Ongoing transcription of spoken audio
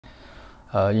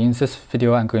In this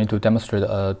video, I'm going to demonstrate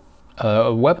a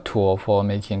web tool for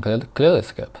making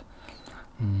Kaleidoscope.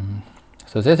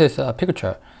 So this is a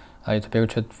picture. It's a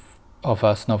picture of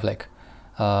a snowflake.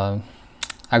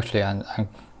 Actually,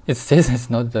 this is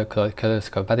not the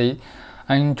Kaleidoscope, but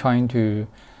I'm trying to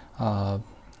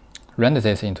render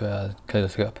this into a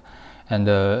Kaleidoscope. And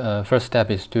the first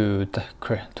step is to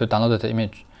download the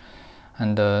image.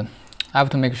 And I have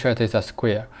to make sure it is a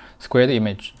squared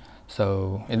image.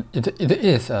 So it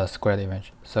is a squared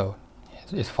image, so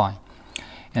it's fine.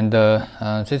 And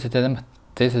this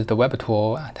is the web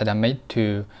tool that I made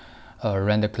to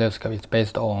render Kaleidoscope. It's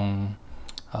based on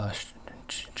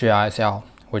GLSL,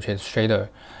 which is shader.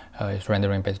 It's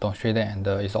rendering based on shader, and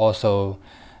it's also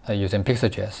using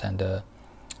PIXI.js.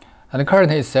 And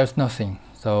currently there's nothing.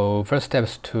 So first step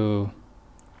is to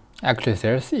actually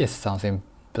there is something.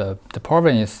 The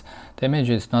problem is the image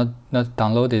is not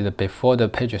downloaded before the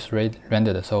page is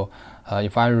rendered. So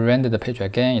if I render the page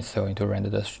again, it's going to render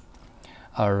the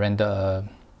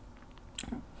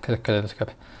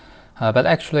Kaleidoscope. But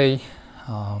actually,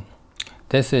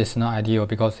 this is not ideal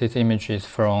because this image is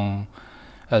from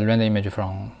a render image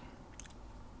from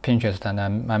Pinterest, and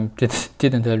I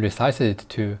didn't resize it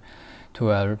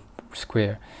to a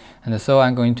square. And so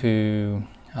I'm going to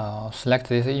select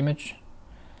this image.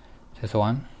 This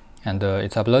one, and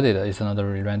it's uploaded. It's not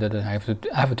rendered. I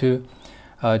have to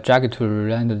drag it to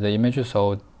render the image.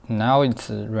 So now it's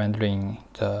rendering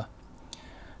the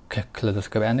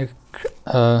Kaleidoscope, and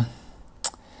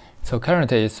so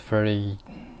currently it's very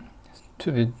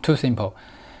too simple,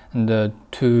 and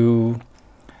to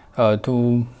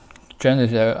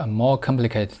generate a more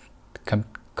complicated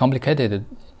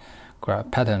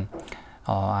graph pattern.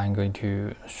 I'm going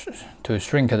to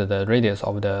shrink the radius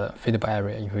of the feedable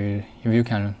area. If you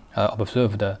can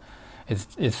observe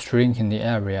it's shrinking the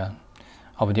area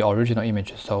of the original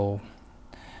image. So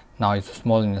now it's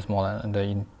smaller and smaller, and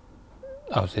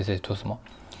this is too small.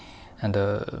 And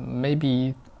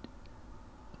maybe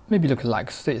look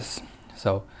like this.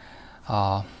 So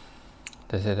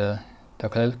this is the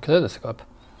Kaleidoscope,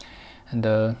 and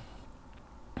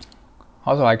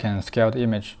also I can scale the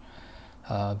image.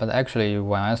 But actually,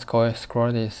 when I scale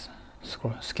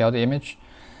the image,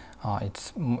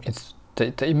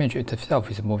 the image itself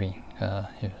is moving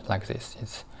like this.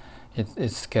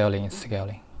 It's scaling.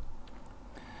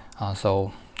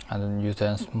 So I use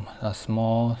a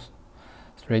small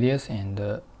radius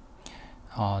and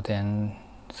then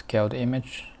scale the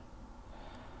image.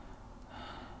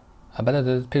 But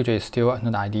the picture is still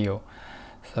not ideal.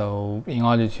 So in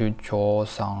order to draw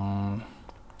some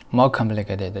more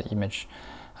complicated image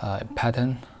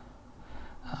pattern,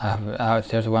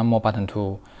 there's one more button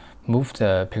to move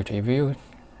the picture. If you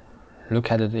look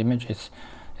at the image, it's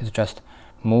just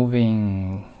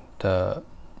moving the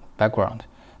background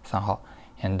somehow.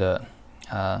 And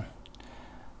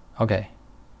okay,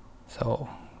 so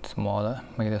smaller,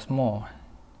 make it small.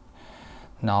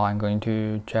 Now I'm going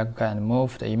to drag and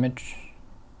move the image,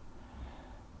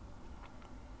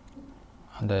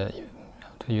 and to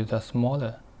use a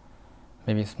smaller.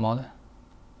 Maybe smaller.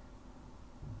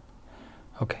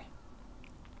 Okay.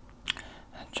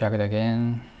 Check it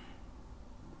again.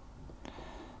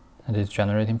 And it's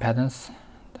generating patterns.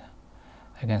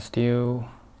 I can still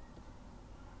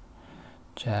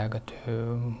drag to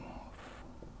move.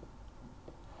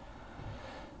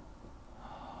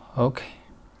 Okay.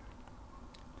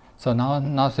 So now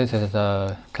this is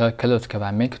the Kaleidoscope I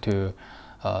make to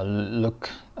look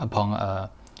upon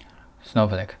a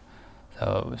snowflake.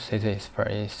 So this is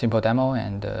very simple demo,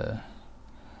 and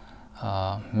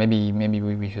maybe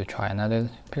we should try another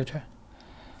picture.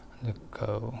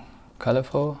 Go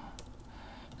colorful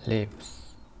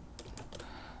leaves.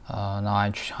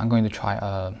 Now I'm going to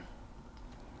try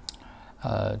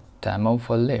a demo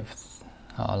for leaves.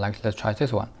 Let's try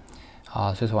this one.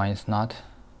 This one is not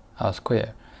a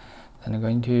square. Then I'm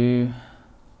going to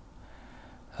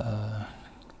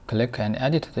click and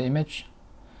edit the image.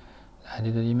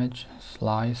 Edit the image,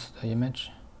 slice the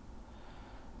image,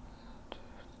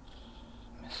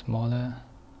 smaller.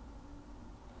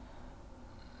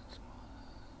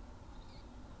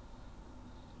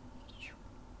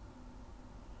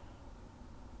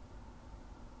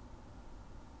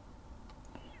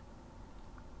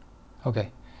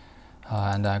 Okay,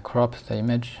 and I crop the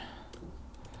image,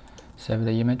 save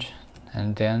the image,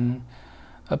 and then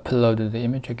upload the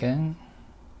image again.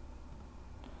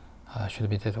 Should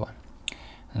be this one.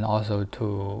 And also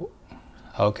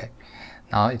okay,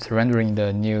 now it's rendering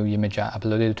the new image I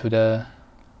uploaded to the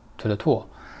tool.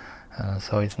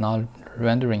 So it's now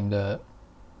rendering the.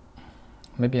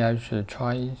 Maybe I should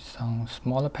try some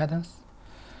smaller patterns.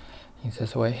 in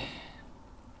this way.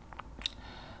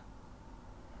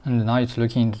 And now it's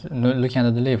looking at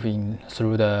the leaf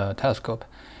through the telescope,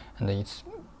 and it's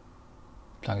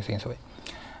like this way.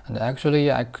 And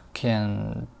actually, I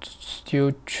can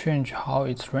still change how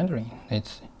it's rendering.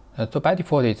 It's so by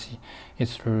default,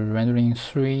 it's rendering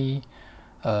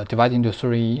divided into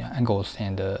 3 angles,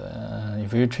 and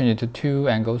if you change it to 2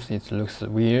 angles, it looks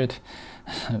weird,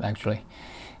 actually.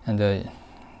 And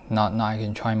now I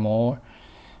can try more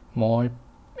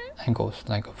angles,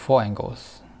 like 4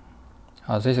 angles.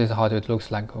 This is how it looks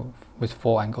like with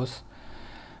 4 angles,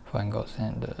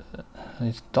 and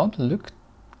it don't look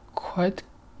quite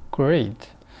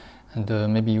great. And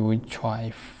maybe we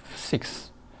try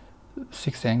 6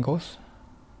 angles.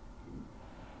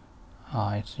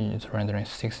 It's rendering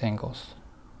 6 angles,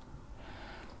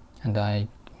 and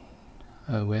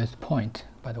where's the point,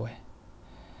 by the way?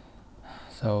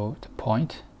 So the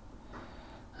point,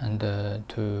 and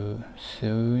to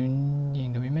zoom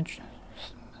in the image,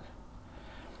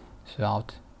 so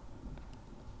out,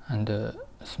 and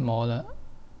smaller,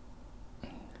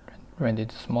 render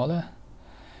it smaller,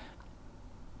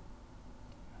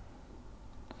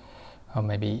 or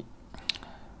maybe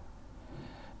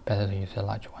better to use a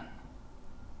larger one.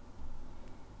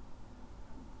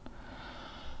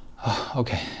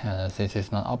 Okay, this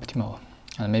is not optimal,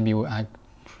 and maybe we add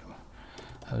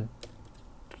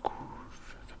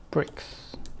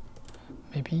bricks,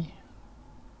 maybe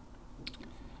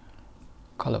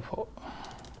colorful.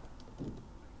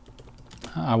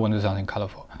 I want to do something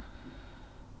colorful.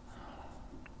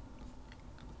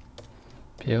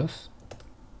 Pills.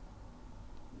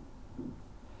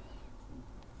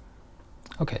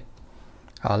 Okay,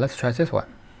 let's try this one.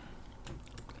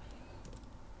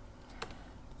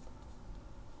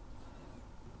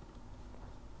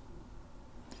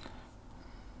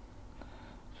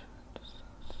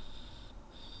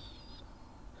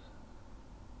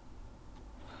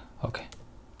 Okay,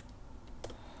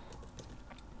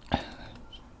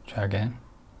 try again.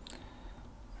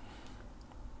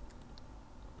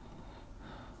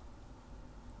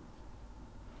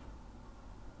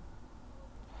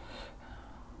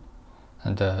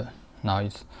 And now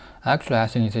it's actually, I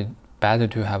think it's better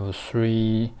to have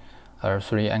 3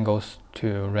 angles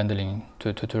to rendering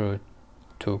to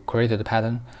create the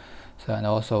pattern. So, and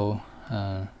also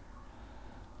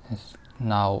it's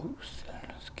now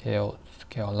scale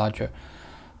larger,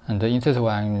 and in this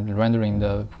way I'm rendering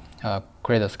the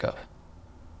Kaleidoscope,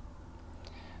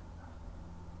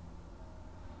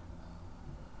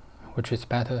 which is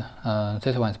better.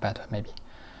 This one is better maybe,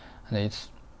 and it's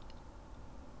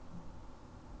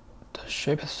the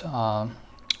shapes are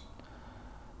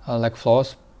like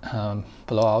floors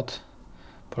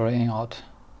blowing out.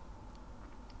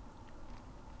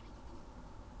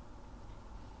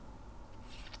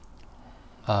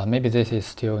 Maybe this is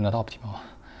still not optimal.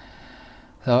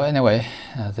 So anyway,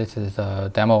 this is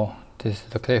a demo. This is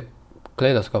the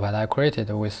Kaleidoscope that I created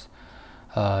with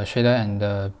shader and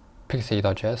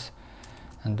PIXI.js,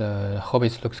 and hope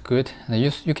it looks good. And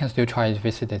you can still try to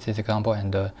visit this example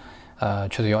and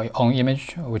choose your own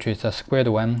image, which is a squared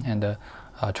one, and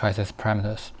try these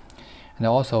parameters. And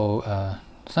also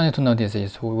something to notice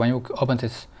is when you open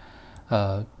this,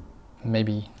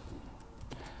 maybe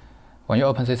when you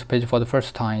open this page for the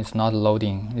first time, it's not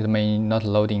loading. It may not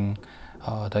loading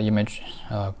the image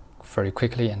very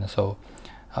quickly, and so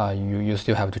you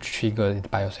still have to trigger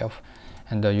it by yourself,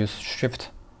 and use shift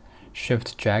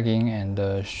dragging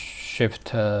and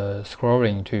shift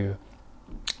scrolling to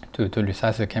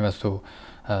resize the canvas to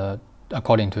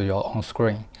according to your own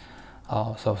screen.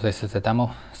 So this is the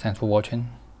demo. Thanks for watching.